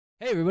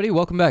Hey everybody,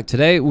 welcome back.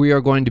 Today we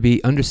are going to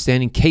be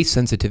understanding case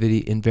sensitivity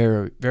in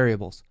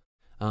variables.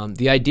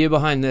 The idea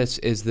behind this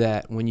is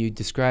that when you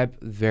describe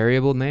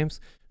variable names,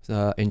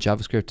 in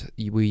JavaScript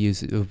we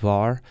use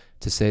var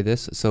to say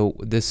this. So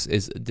this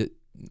is,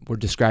 we're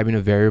describing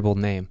a variable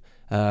name.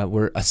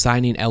 We're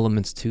assigning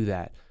elements to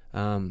that.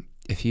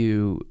 If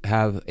you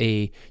have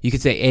you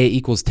could say a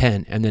equals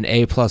 10 and then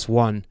a plus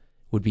 1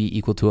 would be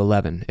equal to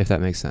 11, if that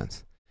makes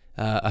sense.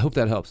 I hope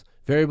that helps.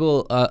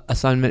 Variable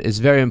assignment is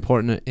very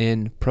important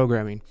in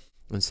programming,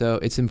 and so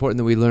it's important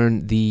that we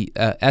learn the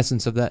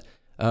essence of that,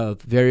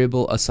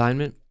 variable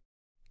assignment.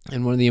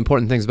 And one of the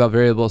important things about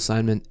variable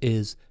assignment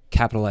is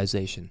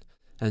capitalization.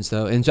 And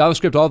so in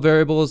JavaScript, all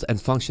variables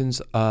and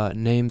functions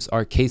names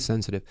are case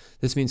sensitive.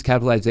 This means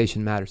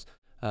capitalization matters.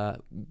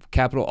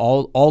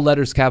 All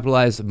letters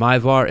capitalized. My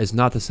var is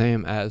not the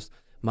same as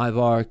my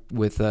var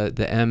with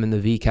the M and the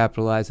V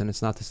capitalized, and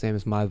it's not the same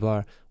as my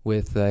var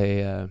with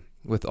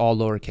all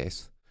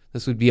lowercase.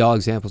 This would be all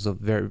examples of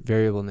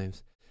variable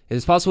names. It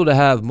is possible to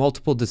have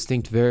multiple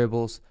distinct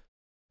variables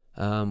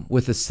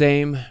with the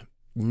same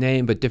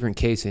name but different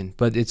casing,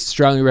 but it's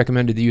strongly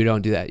recommended that you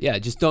don't do that. Yeah,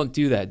 just don't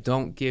do that.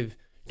 Don't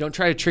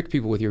try to trick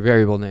people with your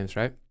variable names,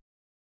 right?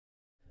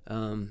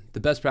 The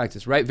best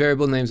practice, write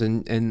variable names,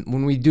 and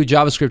when we do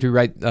JavaScript, we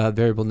write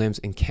variable names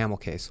in camel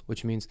case,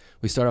 which means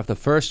we start off the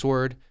first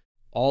word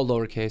all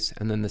lowercase,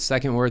 and then the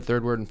second word,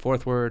 third word, and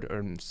fourth word,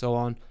 and so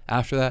on.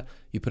 After that,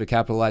 you put a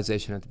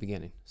capitalization at the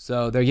beginning.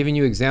 So they're giving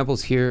you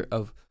examples here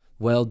of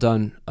well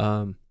done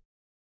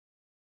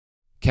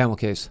camel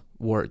case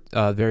word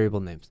variable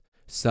names.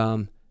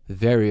 Some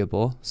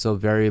variable, so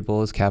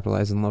variable is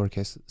capitalized in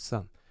lowercase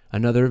sum.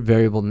 Another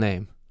variable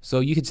name. So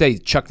you could say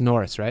Chuck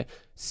Norris, right?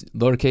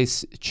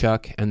 Lowercase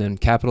Chuck, and then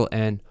capital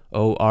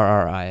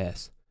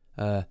N-O-R-R-I-S.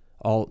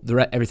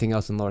 Everything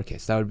else in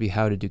lowercase. That would be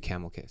how to do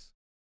camel case.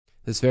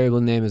 This variable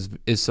name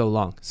is so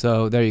long.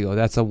 So there you go.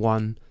 That's a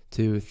 1,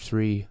 2,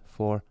 3,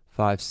 4,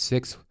 5,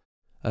 6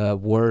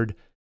 word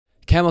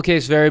camel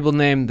case variable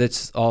name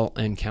that's all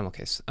in camel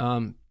case.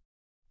 And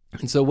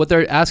so what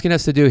they're asking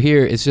us to do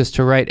here is just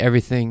to write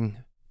everything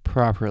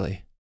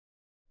properly.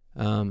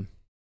 I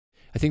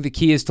think the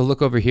key is to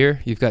look over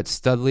here. You've got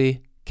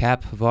Studley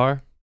cap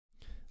var.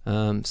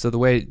 So the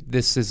way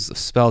this is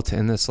spelt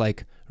in this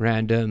like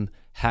random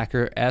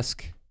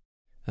hacker-esque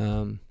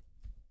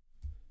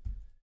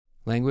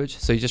language.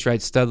 So you just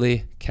write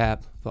Studley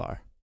cap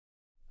var.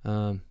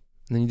 And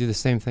then you do the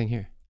same thing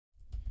here.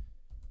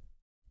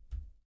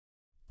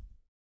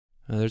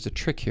 There's a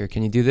trick here.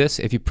 Can you do this?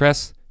 If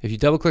you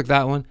double click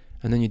that one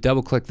and then you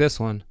double click this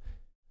one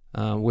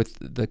with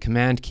the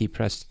command key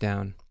pressed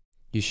down,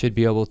 you should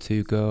be able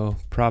to go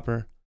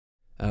proper.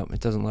 Oh,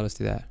 it doesn't let us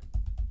do that.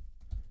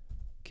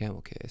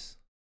 Camel case.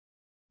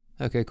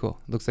 Okay, cool.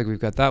 Looks like we've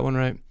got that one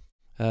right.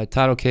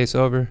 Title case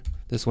over.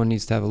 This one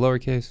needs to have a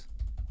lowercase.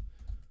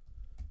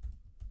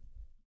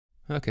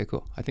 Okay,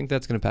 cool. I think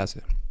that's going to pass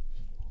it.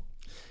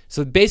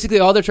 So basically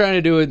all they're trying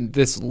to do in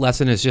this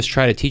lesson is just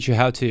try to teach you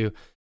how to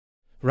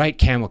write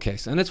camel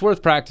case. And it's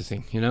worth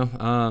practicing, you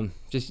know.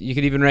 You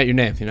could even write your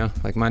name, you know.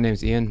 Like my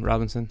name's Ian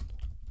Robinson.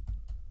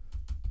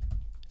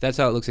 That's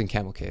how it looks in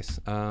camel case.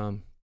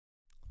 Nelson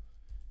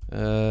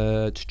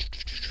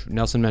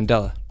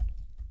Mandela.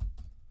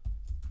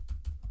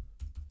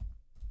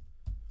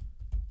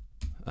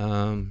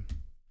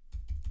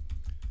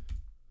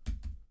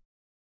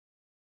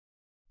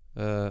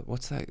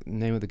 What's that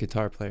name of the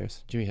guitar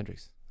players? Jimi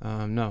Hendrix.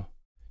 No,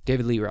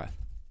 David Lee Roth.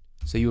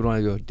 So you would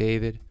want to go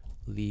David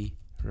Lee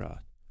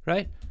Roth,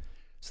 right?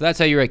 So that's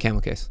how you write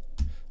camel case.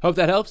 Hope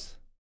that helps,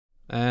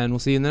 and we'll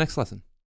see you in the next lesson.